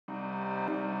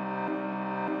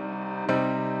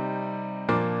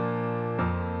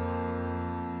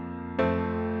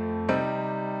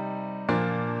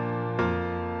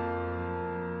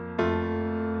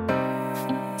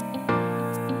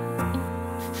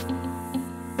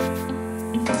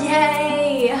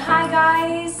Yay! Hi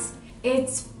guys!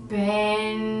 It's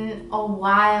been a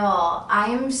while.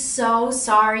 I am so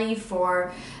sorry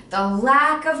for the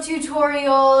lack of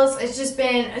tutorials. It's just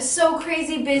been so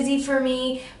crazy busy for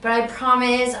me, but I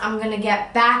promise I'm gonna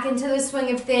get back into the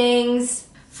swing of things.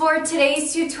 For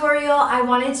today's tutorial, I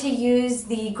wanted to use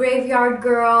the Graveyard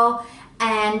Girl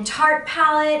and Tarte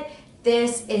palette.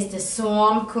 This is the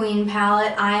Swamp Queen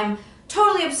palette. I'm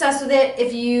totally obsessed with it.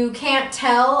 If you can't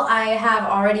tell, I have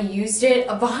already used it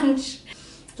a bunch.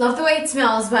 Love the way it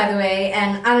smells, by the way,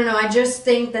 and I don't know, I just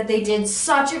think that they did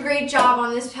such a great job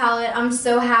on this palette. I'm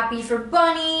so happy for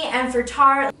Bunny and for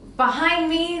Tarte. Behind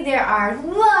me, there are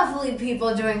lovely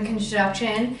people doing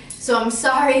construction, so I'm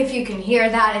sorry if you can hear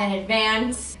that in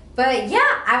advance. But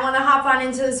yeah, I want to hop on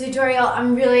into this tutorial.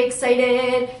 I'm really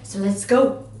excited, so let's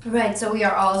go. Alright, so we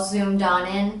are all zoomed on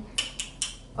in.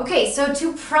 Okay, so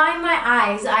to prime my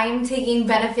eyes, I am taking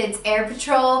Benefit's Air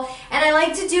Patrol, and I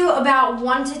like to do about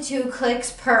 1 to 2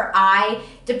 clicks per eye,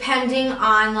 depending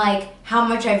on like how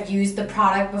much I've used the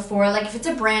product before. Like if it's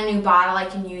a brand new bottle, I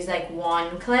can use like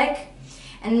 1 click.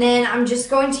 And then I'm just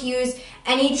going to use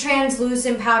any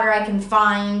translucent powder I can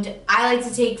find. I like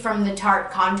to take from the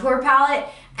Tarte Contour palette,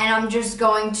 and I'm just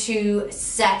going to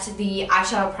set the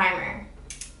eyeshadow primer.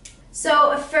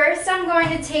 So first I'm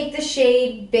going to take the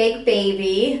shade Big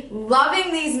Baby.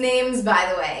 Loving these names,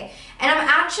 by the way. And I'm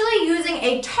actually using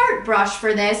a Tarte brush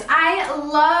for this. I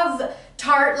love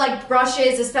Tarte like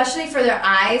brushes, especially for their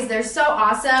eyes. They're so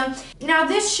awesome. Now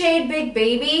this shade Big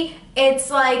Baby,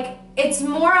 it's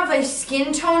more of a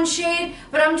skin tone shade,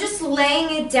 but I'm just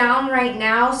laying it down right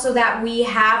now so that we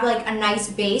have like a nice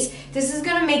base. This is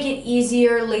gonna make it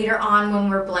easier later on when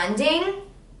we're blending.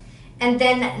 And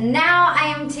then now I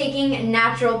am taking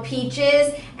Natural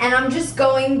Peaches, and I'm just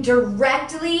going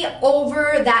directly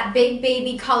over that Big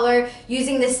Baby color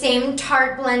using the same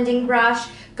Tarte blending brush,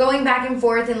 going back and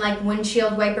forth in like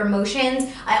windshield wiper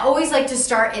motions. I always like to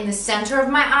start in the center of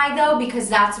my eye though, because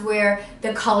that's where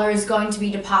the color is going to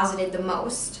be deposited the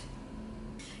most.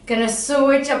 Gonna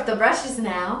switch up the brushes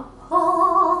now.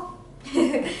 Oh.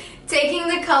 Taking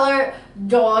the color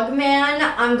Dog Man,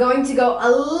 I'm going to go a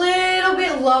little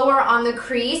bit lower on the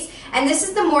crease, and this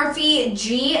is the Morphe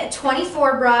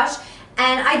G24 brush,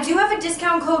 and I do have a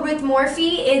discount code with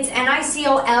Morphe. It's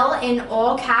NICOL in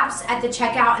all caps at the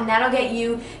checkout, and that'll get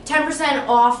you 10%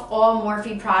 off all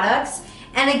Morphe products.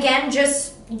 And again,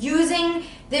 just using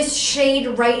this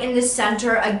shade right in the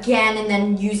center again, and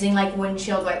then using like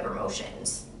windshield wiper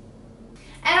motions.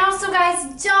 And also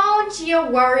guys, don't you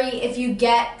worry if you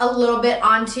get a little bit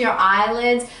onto your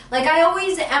eyelids. Like I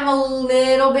always am a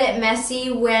little bit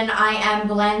messy when I am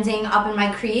blending up in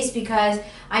my crease, because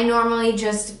I normally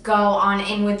just go on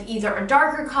in with either a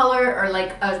darker color or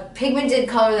like a pigmented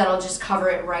color that'll just cover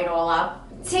it right all up.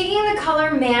 Taking the color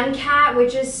Man Cat,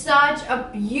 which is such a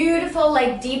beautiful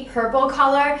like deep purple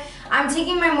color, I'm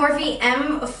taking my Morphe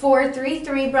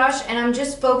M433 brush, and I'm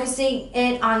just focusing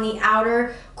it on the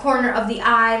outer corner of the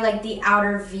eye, like the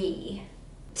outer V.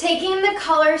 Taking the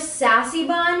color Sassy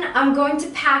Bun, I'm going to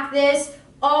pack this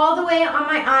all the way on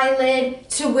my eyelid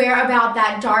to where about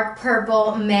that dark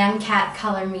purple Man Cat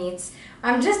color meets.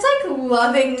 I'm just like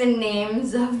loving the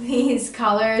names of these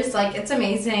colors, like it's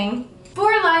amazing. For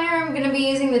liner, I'm going to be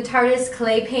using the Tarteist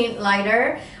Clay Paint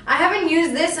Lighter. I haven't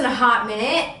used this in a hot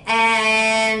minute,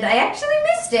 and I actually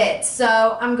missed it.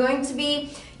 So I'm going to be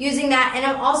using that, and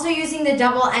I'm also using the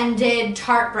double-ended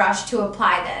Tarte brush to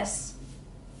apply this.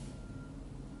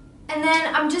 And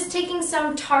then I'm just taking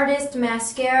some Tarteist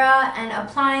mascara and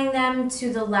applying them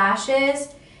to the lashes.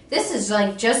 This is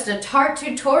like just a Tarte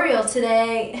tutorial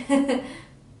today.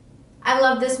 I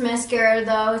love this mascara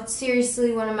though. It's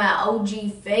seriously one of my OG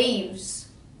faves.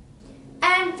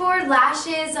 And for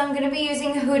lashes, I'm going to be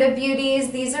using Huda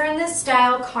Beauties. These are in the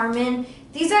style Carmen.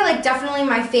 These are like definitely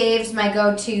my faves, my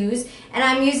go-tos. And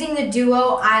I'm using the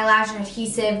Duo Eyelash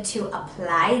Adhesive to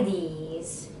apply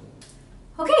these.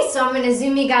 Okay, so I'm going to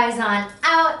zoom you guys on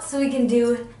out so we can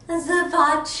do the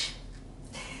swatch.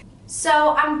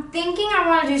 So I'm thinking I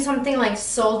want to do something like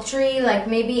sultry, like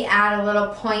maybe add a little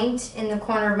point in the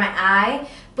corner of my eye.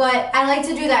 But I like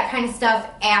to do that kind of stuff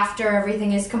after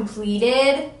everything is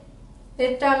completed,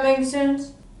 if that makes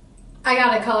sense. I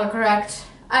gotta color correct.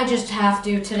 I just have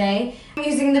to today. I'm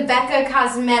using the Becca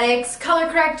Cosmetics color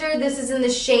corrector. This is in the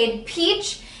shade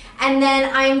Peach. And then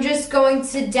I'm just going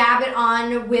to dab it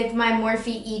on with my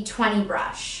Morphe E20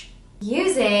 brush.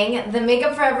 Using the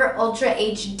Makeup Forever Ultra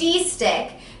HD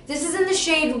stick. This is in the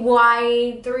shade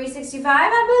Y365,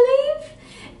 I believe.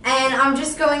 And I'm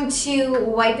just going to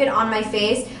wipe it on my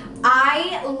face.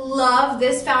 I love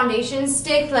this foundation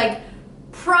stick, like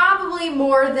probably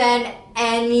more than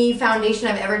any foundation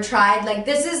I've ever tried. Like,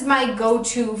 this is my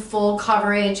go-to full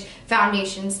coverage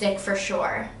foundation stick for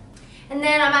sure. And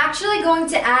then I'm actually going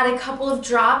to add a couple of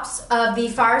drops of the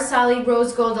Farsali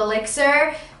Rose Gold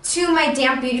Elixir to my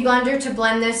damp beauty blender to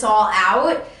blend this all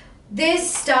out.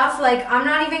 This stuff, like, I'm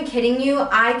not even kidding you,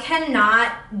 I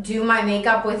cannot do my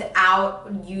makeup without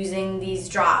using these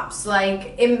drops.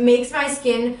 Like, it makes my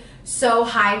skin so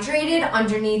hydrated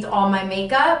underneath all my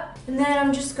makeup. And then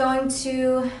I'm just going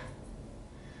to,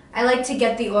 I like to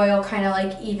get the oil kind of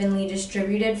like evenly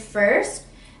distributed first.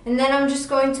 And then I'm just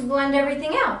going to blend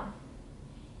everything out.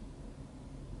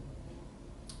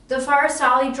 The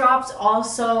Farsali drops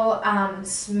also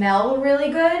smell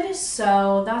really good,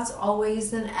 so that's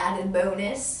always an added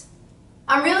bonus.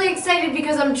 I'm really excited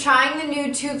because I'm trying the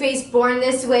new Too Faced Born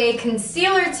This Way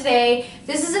concealer today.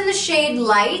 This is in the shade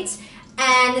Light,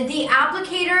 and the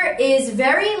applicator is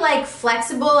very like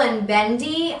flexible and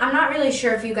bendy. I'm not really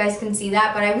sure if you guys can see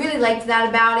that, but I really liked that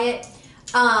about it.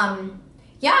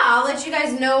 Yeah, I'll let you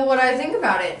guys know what I think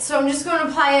about it. So I'm just going to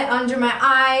apply it under my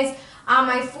eyes, on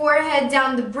my forehead,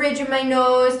 down the bridge of my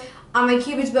nose, on my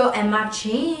cupid's bow, and my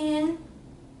chin.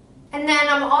 And then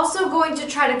I'm also going to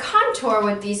try to contour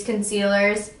with these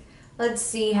concealers. Let's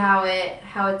see how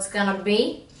it's gonna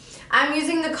be. I'm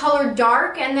using the color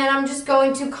Dark, and then I'm just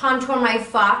going to contour my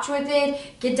fotch with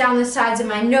it, get down the sides of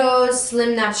my nose,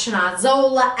 slim that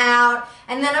schnozola out,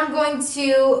 and then I'm going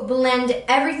to blend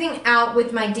everything out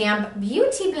with my damp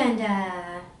beauty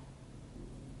blender.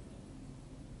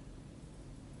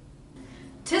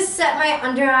 To set my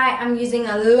under eye, I'm using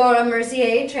a Laura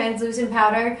Mercier translucent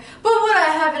powder, but what I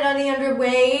have it on the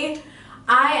underway,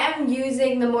 I am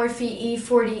using the Morphe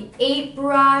E48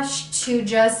 brush to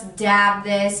just dab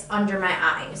this under my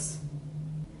eyes.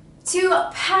 To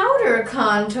powder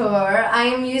contour, I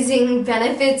am using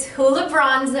Benefit's Hula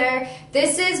Bronzer.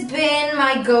 This has been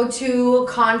my go-to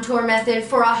contour method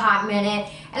for a hot minute,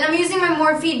 and I'm using my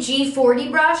Morphe G40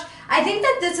 brush. I think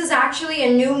that this is actually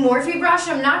a new Morphe brush.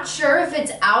 I'm not sure if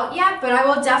it's out yet, but I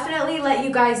will definitely let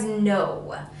you guys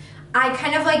know. I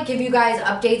kind of like give you guys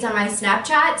updates on my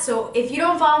Snapchat, so if you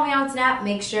don't follow me on Snap,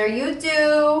 make sure you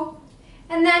do.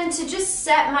 And then to just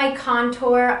set my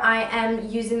contour, I am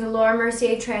using the Laura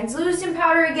Mercier translucent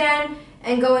powder again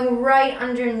and going right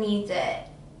underneath it.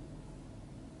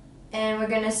 And we're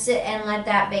gonna sit and let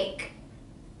that bake.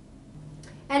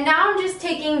 And now I'm just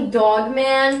taking Dog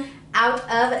Man out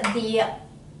of the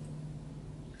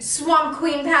Swamp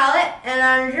Queen palette, and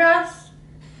I'm just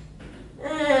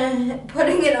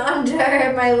putting it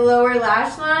under my lower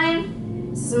lash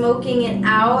line, smoking it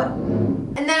out.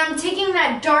 And then I'm taking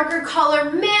that darker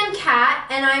color Man Cat,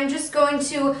 and I'm just going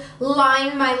to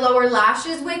line my lower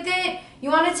lashes with it. You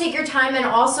want to take your time and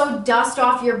also dust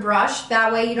off your brush,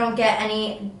 that way you don't get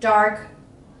any dark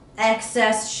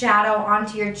excess shadow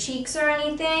onto your cheeks or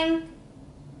anything.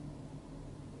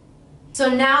 So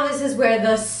now this is where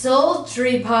the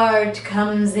sultry part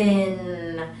comes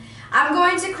in. I'm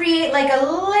going to create like a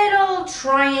little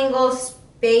triangle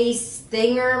space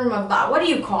thinger, what do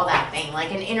you call that thing?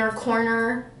 Like an inner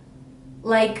corner?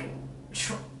 Like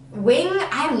wing?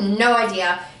 I have no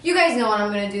idea. You guys know what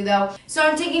I'm going to do though. So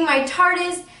I'm taking my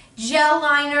Tarteist gel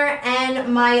liner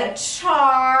and my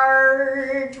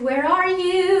Tarte, where are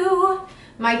you?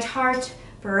 My Tarte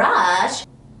brush.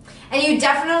 And you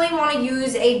definitely want to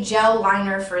use a gel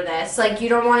liner for this. Like, you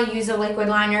don't want to use a liquid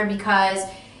liner because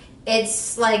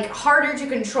it's like harder to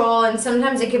control and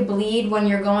sometimes it can bleed when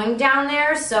you're going down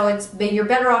there. So you're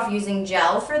better off using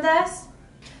gel for this.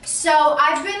 So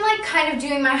I've been like kind of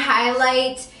doing my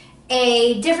highlight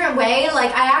a different way.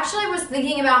 Like, I actually was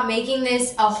thinking about making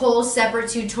this a whole separate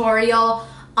tutorial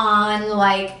on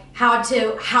like how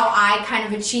I kind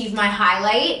of achieve my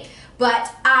highlight.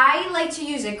 But I like to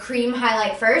use a cream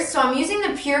highlight first, so I'm using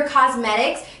the Pure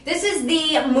Cosmetics. This is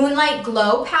the Moonlight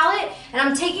Glow palette, and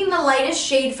I'm taking the lightest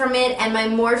shade from it and my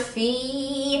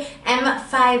Morphe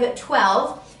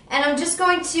M512, and I'm just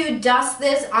going to dust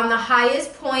this on the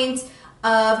highest point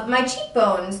of my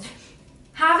cheekbones.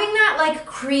 Having that like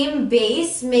cream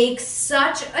base makes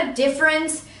such a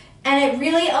difference, and it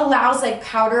really allows like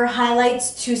powder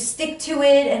highlights to stick to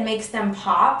it and makes them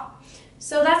pop.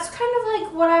 So that's kind of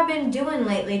like what I've been doing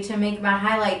lately to make my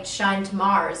highlights shine to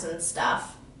Mars and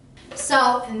stuff.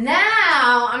 So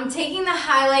now I'm taking the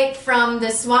highlight from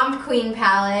the Swamp Queen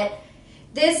palette.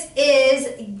 This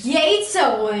is Gates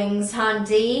of Wings,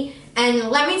 hunty. And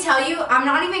let me tell you, I'm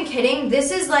not even kidding.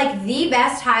 This is like the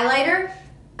best highlighter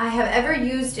I have ever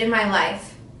used in my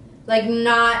life. Like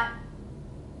not,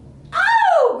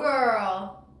 oh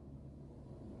girl.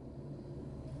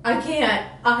 I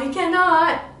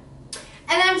cannot.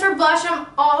 And then for blush, I'm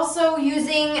also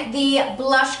using the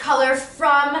blush color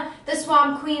from the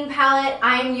Swamp Queen palette.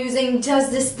 I'm using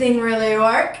Does This Thing Really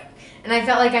Work? And I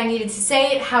felt like I needed to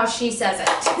say it how she says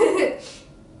it.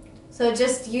 So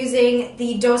just using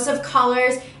the Dose of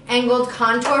Colors angled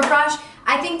contour brush.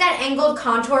 I think that angled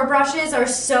contour brushes are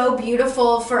so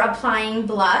beautiful for applying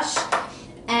blush.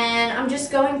 And I'm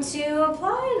just going to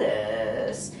apply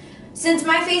this. Since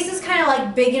my face is kind of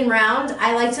like big and round,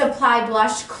 I like to apply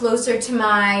blush closer to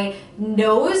my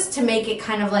nose to make it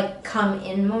kind of like come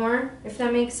in more, if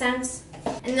that makes sense.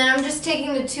 And then I'm just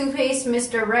taking the Too Faced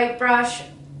Mr. Right brush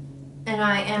and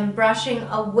I am brushing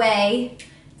away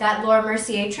that Laura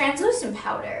Mercier translucent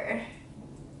powder.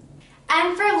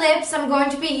 And for lips, I'm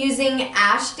going to be using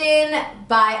Ashton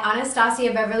by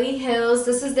Anastasia Beverly Hills.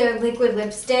 This is their liquid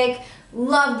lipstick.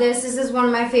 Love this. This is one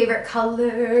of my favorite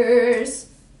colors.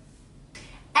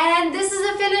 And this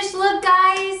is a finished look,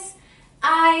 guys.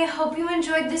 I hope you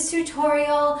enjoyed this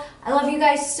tutorial. I love you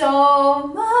guys so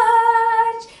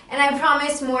much. And I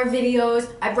promise more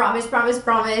videos. I promise, promise,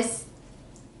 promise.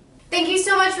 Thank you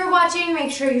so much for watching.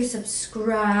 Make sure you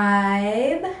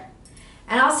subscribe.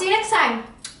 And I'll see you next time.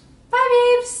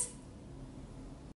 Bye, babes.